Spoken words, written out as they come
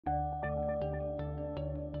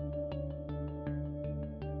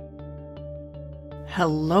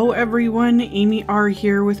Hello everyone, AmyR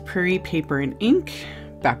here with Prairie Paper and Ink,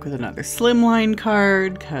 back with another Slimline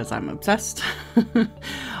card because I'm obsessed.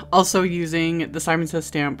 Also using the Simon Says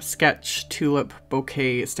Stamp Sketch Tulip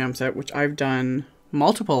Bouquet stamp set, which I've done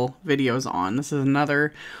multiple videos on. This is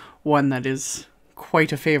another one that is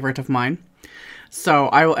quite a favorite of mine. So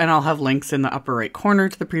I'll have links in the upper right corner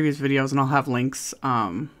to the previous videos, and I'll have links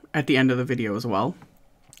at the end of the video as well.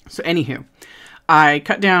 So anywho, I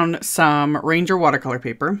cut down some Ranger watercolor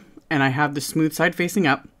paper, and I have the smooth side facing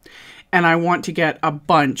up, and I want to get a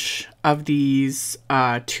bunch of these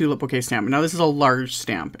Tulip Bouquet stamp. Now this is a large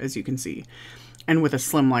stamp, as you can see, and with a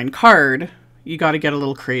slimline card, you got to get a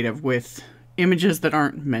little creative with images that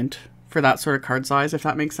aren't meant for that sort of card size, if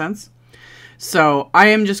that makes sense. So I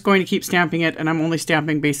am just going to keep stamping it, and I'm only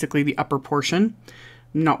stamping basically the upper portion.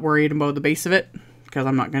 I'm not worried about the base of it, because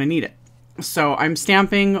I'm not going to need it. So I'm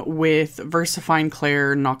stamping with VersaFine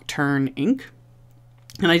Clair Nocturne ink,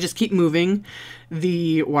 and I just keep moving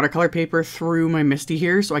the watercolor paper through my MISTI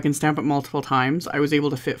here so I can stamp it multiple times. I was able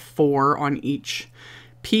to fit 4 on each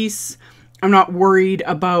piece. I'm not worried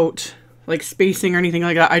about like spacing or anything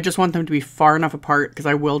like that. I just want them to be far enough apart because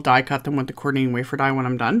I will die cut them with the coordinating wafer die when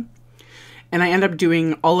I'm done. And I end up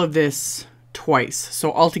doing all of this twice.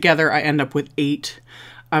 So altogether I end up with 8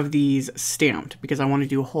 of these stamped because I want to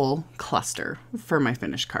do a whole cluster for my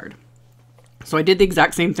finished card. So I did the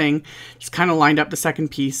exact same thing, just kind of lined up the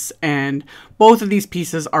second piece, and both of these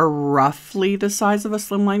pieces are roughly the size of a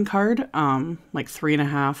slimline card, like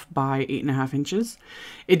 3.5 by 8.5 inches.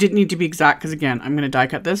 It didn't need to be exact because again, I'm going to die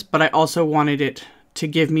cut this, but I also wanted it to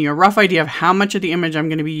give me a rough idea of how much of the image I'm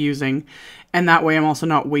going to be using, and that way I'm also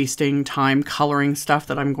not wasting time coloring stuff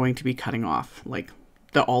that I'm going to be cutting off, like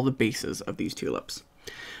all the bases of these tulips.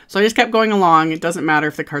 So I just kept going along. It doesn't matter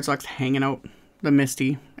if the cardstock's hanging out the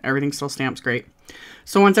MISTI. Everything still stamps great.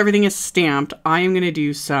 So once everything is stamped, I am going to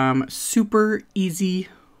do some super easy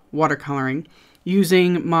watercoloring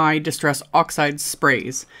using my Distress Oxide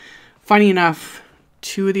sprays. Funny enough,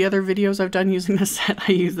 2 of the other videos I've done using this set,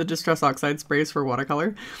 I use the Distress Oxide sprays for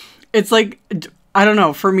watercolor. It's like, I don't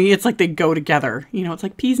know, for me, it's like they go together. You know, it's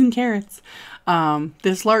like peas and carrots.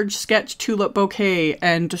 This large sketch Tulip Bouquet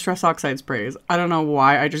and Distress Oxide sprays. I don't know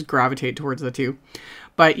why, I just gravitate towards the two.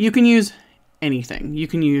 But you can use anything. You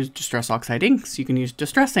can use Distress Oxide inks, you can use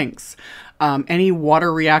Distress inks, any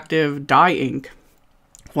water reactive dye ink,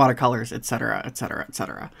 watercolors, etc, etc,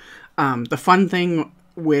 etc. The fun thing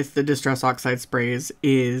with the Distress Oxide sprays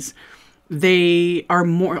is they are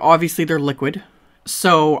more, obviously they're liquid,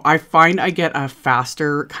 so I find I get a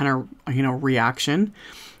faster kind of, you know, reaction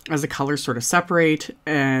as the colors sort of separate,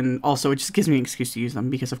 and also it just gives me an excuse to use them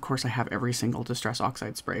because of course I have every single Distress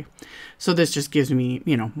Oxide spray. So this just gives me,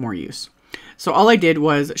 you know, more use. So all I did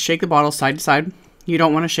was shake the bottles side to side. You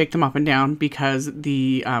don't want to shake them up and down because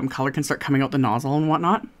the color can start coming out the nozzle and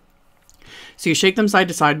whatnot. So you shake them side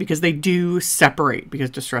to side because they do separate,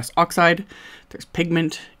 because Distress Oxide, there's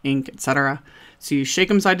pigment, ink, etc. So you shake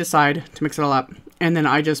them side to side to mix it all up. And then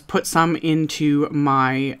I just put some into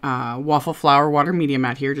my Waffle Flower Water Media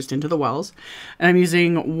Mat here, just into the wells. And I'm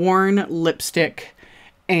using Worn Lipstick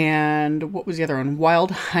and what was the other one?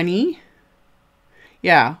 Wild Honey.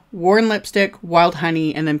 Yeah, Worn Lipstick, Wild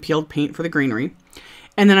Honey, and then peeled paint for the greenery.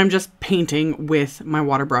 And then I'm just painting with my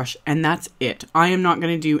water brush, and that's it. I am not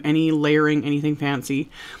going to do any layering, anything fancy.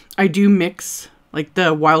 I do mix like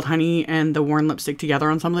the Wild Honey and the Worn Lipstick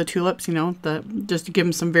together on some of the tulips, you know, just to give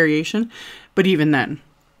them some variation. But even then,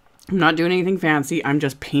 I'm not doing anything fancy. I'm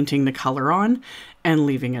just painting the color on and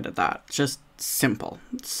leaving it at that. Just simple.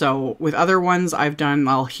 So with other ones I've done,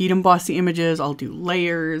 I'll heat emboss the images, I'll do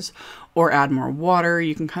layers or add more water.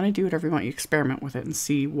 You can kind of do whatever you want. You experiment with it and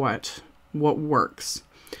see what works.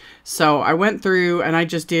 So I went through and I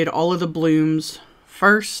just did all of the blooms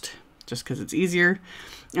first, just because it's easier.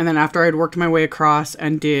 And then after I'd worked my way across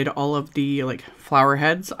and did all of the like flower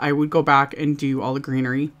heads, I would go back and do all the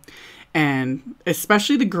greenery. And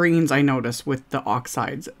especially the greens I noticed with the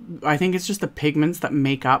oxides. I think it's just the pigments that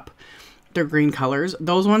make up their green colors.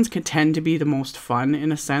 Those ones can tend to be the most fun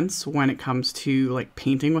in a sense when it comes to like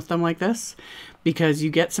painting with them like this, because you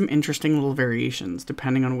get some interesting little variations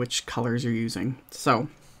depending on which colors you're using. So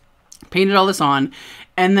painted all this on,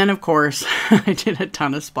 and then of course I did a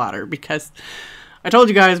ton of splatter because I told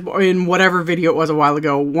you guys in whatever video it was a while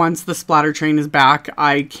ago, once the splatter train is back,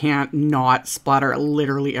 I can't not splatter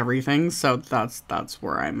literally everything. So that's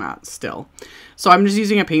where I'm at still. So I'm just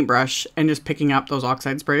using a paintbrush and just picking up those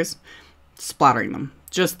oxide sprays, splattering them.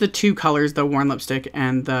 Just the 2 colors, the Worn Lipstick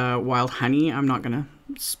and the Wild Honey. I'm not going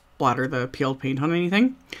to splatter the peeled paint on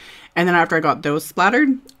anything. And then after I got those splattered,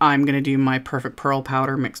 I'm going to do my Perfect Pearl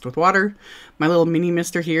powder mixed with water. My little mini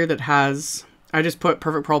mister here that has, I just put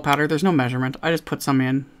Perfect Pearl powder. There's no measurement. I just put some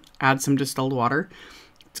in, add some distilled water.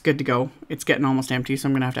 It's good to go. It's getting almost empty, so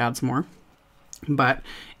I'm going to have to add some more. But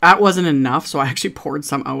that wasn't enough, so I actually poured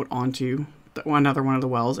some out onto another one of the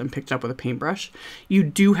wells and picked it up with a paintbrush. You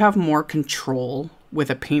do have more control with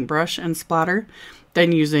a paintbrush and splatter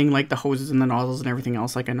than using like the hoses and the nozzles and everything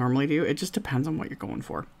else like I normally do. It just depends on what you're going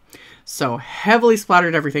for. So heavily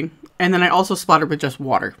splattered everything. And then I also splattered with just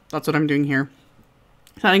water. That's what I'm doing here.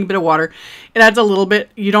 Adding a bit of water. It adds a little bit.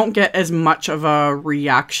 You don't get as much of a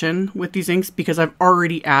reaction with these inks because I've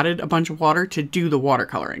already added a bunch of water to do the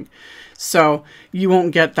watercoloring. So you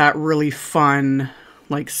won't get that really fun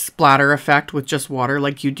like splatter effect with just water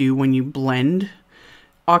like you do when you blend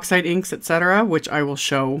Oxide inks, etc., which I will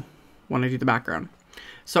show when I do the background.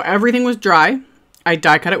 So everything was dry. I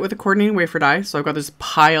die cut it with a coordinating wafer die. So I've got this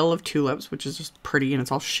pile of tulips, which is just pretty and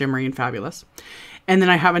it's all shimmery and fabulous. And then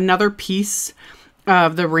I have another piece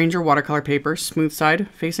of the Ranger watercolor paper, smooth side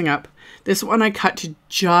facing up. This one I cut to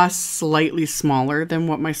just slightly smaller than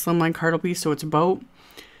what my Slimline card will be. So it's about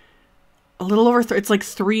a little over, it's like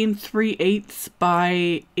 3 3/8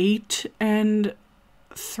 by 8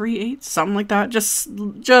 3/8, something like that.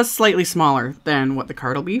 Just slightly smaller than what the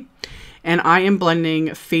card will be. And I am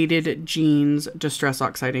blending Faded Jeans Distress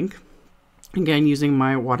Oxide ink. Again, using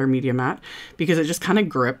my water media mat because it just kind of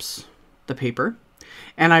grips the paper.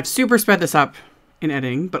 And I've super sped this up in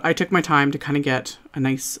editing, but I took my time to kind of get a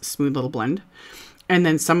nice smooth little blend. And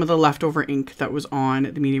then some of the leftover ink that was on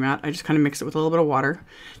the media mat, I just kind of mixed it with a little bit of water.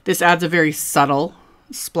 This adds a very subtle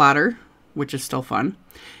splatter, which is still fun.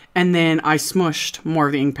 And then I smushed more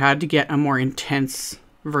of the ink pad to get a more intense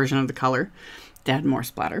version of the color to add more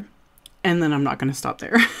splatter. And then I'm not going to stop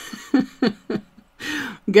there. I'm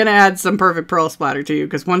going to add some Perfect Pearl splatter too,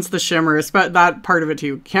 because once the shimmer is, that part of it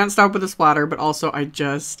too, can't stop with the splatter, but also I'm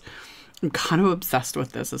kind of obsessed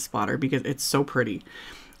with this as splatter because it's so pretty.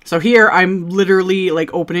 So here I'm literally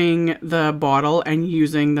like opening the bottle and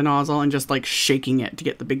using the nozzle and just like shaking it to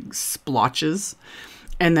get the big splotches.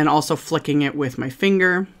 And then also flicking it with my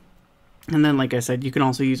finger. And then, like I said, you can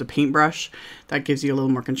also use a paintbrush. That gives you a little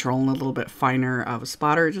more control and a little bit finer of a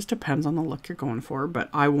splatter. It just depends on the look you're going for. But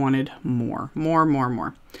I wanted more.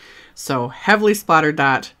 So heavily splattered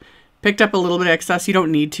that. Picked up a little bit of excess. You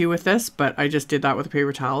don't need to with this, but I just did that with a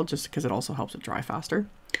paper towel just because it also helps it dry faster.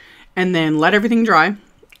 And then let everything dry.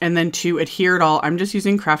 And then to adhere it all, I'm just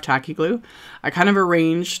using craft tacky glue. I kind of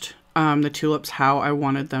arranged the tulips how I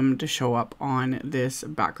wanted them to show up on this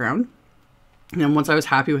background. And then once I was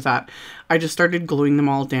happy with that, I just started gluing them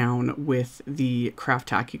all down with the craft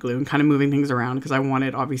tacky glue and kind of moving things around because I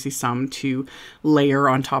wanted obviously some to layer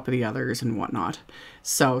on top of the others and whatnot.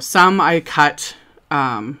 So some I cut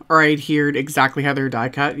or I adhered exactly how they're die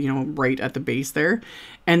cut, you know, right at the base there.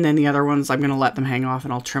 And then the other ones I'm going to let them hang off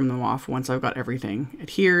and I'll trim them off once I've got everything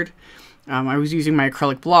adhered. I was using my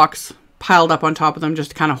acrylic blocks piled up on top of them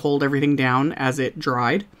just to kind of hold everything down as it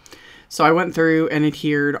dried. So I went through and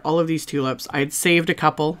adhered all of these tulips. I had saved a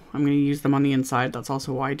couple. I'm going to use them on the inside. That's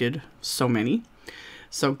also why I did so many.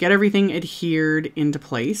 So get everything adhered into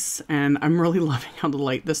place. And I'm really loving how the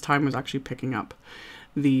light this time was actually picking up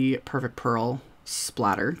the Perfect Pearl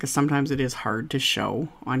splatter because sometimes it is hard to show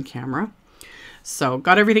on camera. So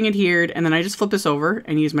got everything adhered, and then I just flip this over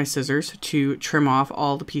and use my scissors to trim off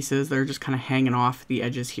all the pieces that are just kind of hanging off the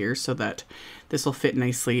edges here so that this will fit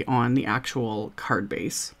nicely on the actual card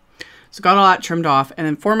base. So got all that trimmed off, and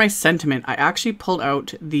then for my sentiment, I actually pulled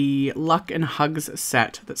out the Luck and Hugs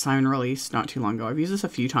set that Simon released not too long ago. I've used this a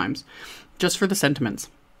few times just for the sentiments.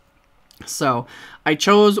 So I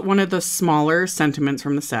chose one of the smaller sentiments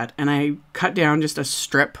from the set, and I cut down just a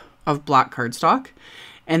strip of black cardstock.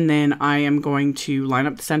 And then I am going to line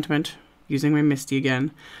up the sentiment using my MISTI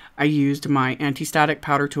again. I used my anti-static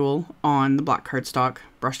powder tool on the black cardstock,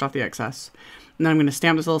 brushed off the excess. And then I'm going to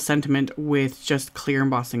stamp this little sentiment with just clear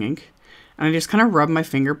embossing ink. And I just kind of rub my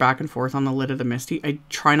finger back and forth on the lid of the MISTI. I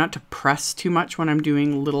try not to press too much when I'm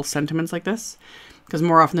doing little sentiments like this. Because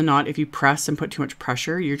more often than not, if you press and put too much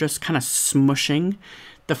pressure, you're just kind of smushing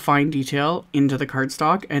the fine detail into the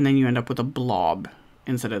cardstock. And then you end up with a blob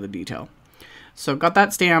instead of the detail. So got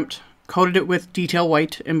that stamped, coated it with detail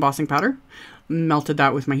white embossing powder, melted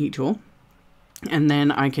that with my heat tool, and then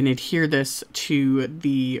I can adhere this to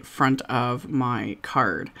the front of my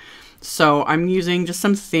card. So I'm using just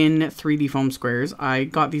some thin 3D foam squares. I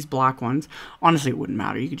got these black ones. Honestly, it wouldn't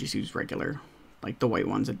matter. You could just use regular, like the white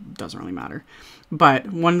ones. It doesn't really matter.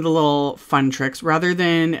 But one of the little fun tricks, rather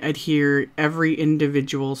than adhere every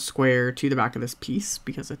individual square to the back of this piece,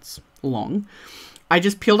 because it's long, I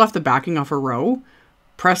just peeled off the backing off a row,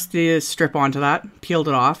 pressed the strip onto that, peeled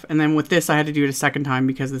it off, and then with this I had to do it a second time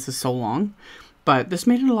because this is so long, but this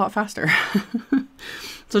made it a lot faster.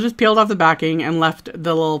 So just peeled off the backing and left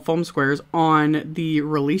the little foam squares on the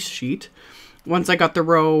release sheet. Once I got the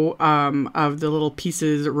row of the little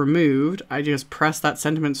pieces removed, I just pressed that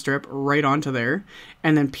sentiment strip right onto there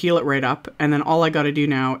and then peel it right up. And then all I got to do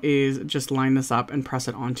now is just line this up and press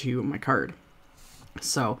it onto my card.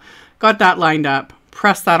 So got that lined up,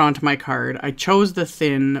 pressed that onto my card. I chose the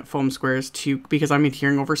thin foam squares because I'm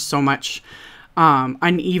adhering over so much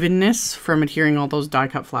unevenness from adhering all those die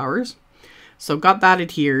cut flowers. So got that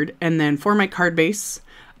adhered, and then for my card base,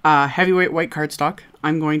 heavyweight white cardstock,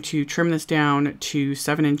 I'm going to trim this down to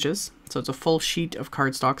 7 inches. So it's a full sheet of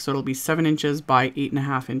cardstock, so it'll be 7 inches by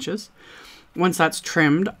 8.5 inches. Once that's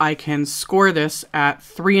trimmed, I can score this at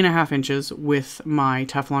 3.5 inches with my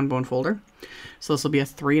Teflon bone folder. So this will be a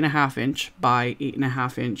 3.5 inch by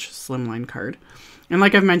 8.5 inch slimline card. And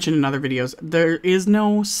like I've mentioned in other videos, there is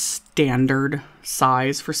no standard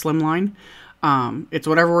size for slimline. It's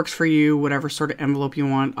whatever works for you, whatever sort of envelope you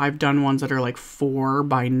want. I've done ones that are like 4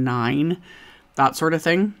 by 9, that sort of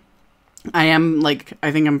thing. I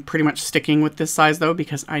think I'm pretty much sticking with this size though,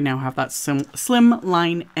 because I now have that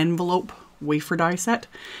slimline envelope wafer die set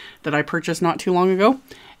that I purchased not too long ago.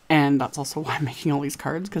 And that's also why I'm making all these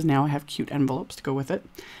cards, because now I have cute envelopes to go with it.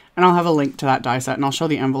 And I'll have a link to that die set, and I'll show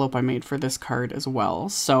the envelope I made for this card as well.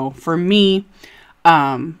 So for me,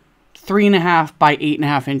 3.5 by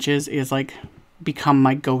 8.5 inches is like become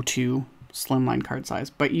my go-to slimline card size,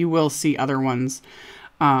 but you will see other ones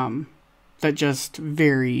that just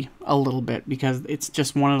vary a little bit because it's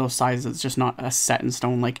just one of those sizes. It's just not a set in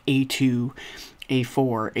stone like A2,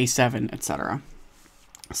 A4, A7, etc.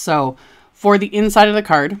 So for the inside of the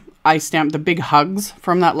card, I stamped the big hugs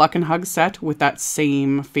from that Luck and Hug set with that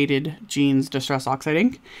same Faded Jeans Distress Oxide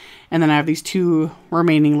ink. And then I have these 2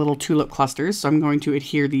 remaining little tulip clusters. So I'm going to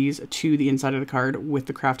adhere these to the inside of the card with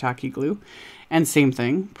the craft tacky glue. And same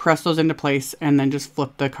thing, press those into place and then just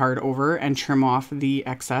flip the card over and trim off the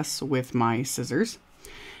excess with my scissors.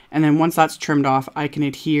 And then once that's trimmed off, I can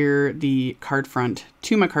adhere the card front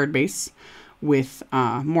to my card base with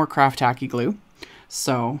more craft tacky glue.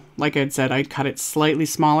 So like I had said, I'd cut it slightly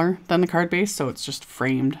smaller than the card base, so it's just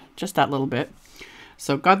framed just that little bit.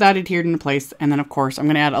 So got that adhered into place, and then of course I'm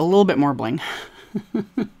going to add a little bit more bling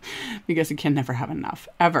because you can never have enough,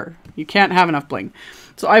 ever. You can't have enough bling.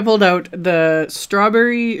 So I pulled out the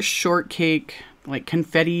strawberry shortcake, like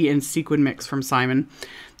confetti and sequin mix from Simon.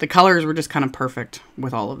 The colors were just kind of perfect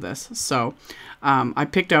with all of this. So I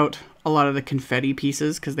picked out a lot of the confetti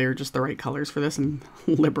pieces because they were just the right colors for this and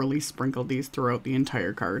liberally sprinkled these throughout the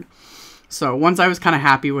entire card. So once I was kind of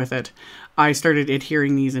happy with it, I started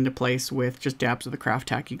adhering these into place with just dabs of the craft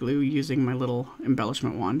tacky glue using my little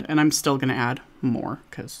embellishment wand. And I'm still going to add more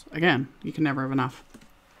because, again, you can never have enough.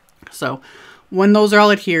 So when those are all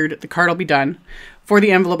adhered, the card will be done. For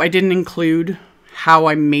the envelope, I didn't include how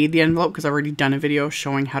I made the envelope because I've already done a video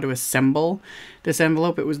showing how to assemble this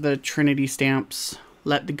envelope. It was the Trinity Stamps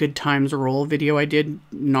Let the Good Times Roll video I did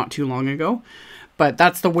not too long ago. But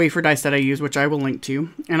that's the wafer die set I use, which I will link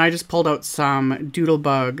to. And I just pulled out some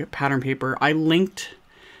Doodlebug pattern paper. I linked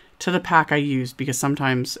to the pack I used because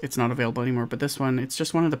sometimes it's not available anymore. But this one, it's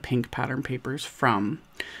just one of the pink pattern papers from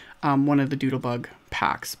one of the Doodlebug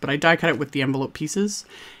packs. But I die cut it with the envelope pieces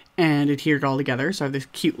and adhered it all together. So I have this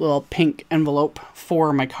cute little pink envelope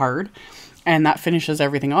for my card. And that finishes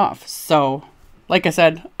everything off. So like I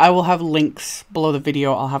said, I will have links below the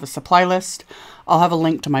video. I'll have a supply list. I'll have a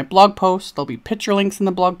link to my blog post. There'll be picture links in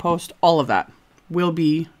the blog post. All of that will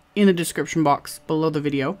be in the description box below the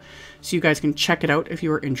video, so you guys can check it out if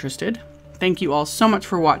you are interested. Thank you all so much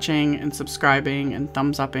for watching and subscribing and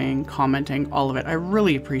thumbs upping, commenting, all of it. I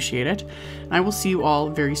really appreciate it. And I will see you all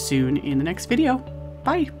very soon in the next video.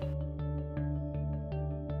 Bye.